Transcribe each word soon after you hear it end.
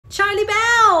Charlie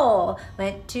Bell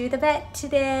went to the vet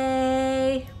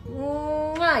today.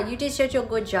 Mwah, you did such a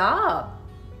good job.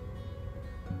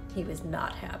 He was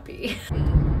not happy.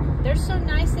 They're so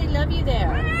nice. They love you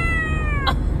there.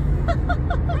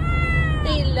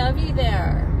 They love you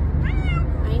there.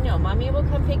 I know. Mommy will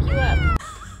come pick you up.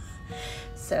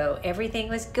 So everything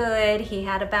was good. He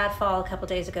had a bad fall a couple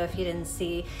days ago. If you didn't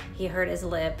see, he hurt his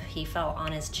lip. He fell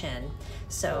on his chin.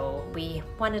 So we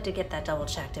wanted to get that double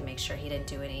checked to make sure he didn't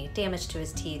do any damage to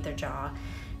his teeth or jaw.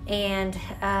 And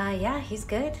yeah, he's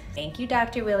good. Thank you,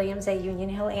 Dr. Williams at Union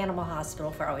Hill Animal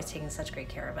Hospital for always taking such great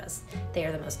care of us. They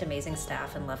are the most amazing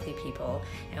staff and lovely people,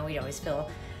 and we always feel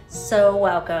so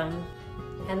welcome.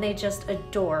 And they just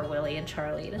adore Willie and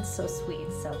Charlie, and it's so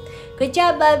sweet. So good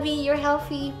job, Bubby, you're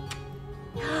healthy.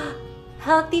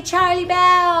 Healthy Charlie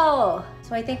Bell.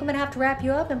 So I think I'm gonna have to wrap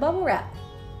you up in bubble wrap.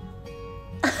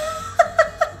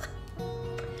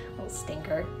 Little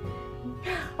stinker.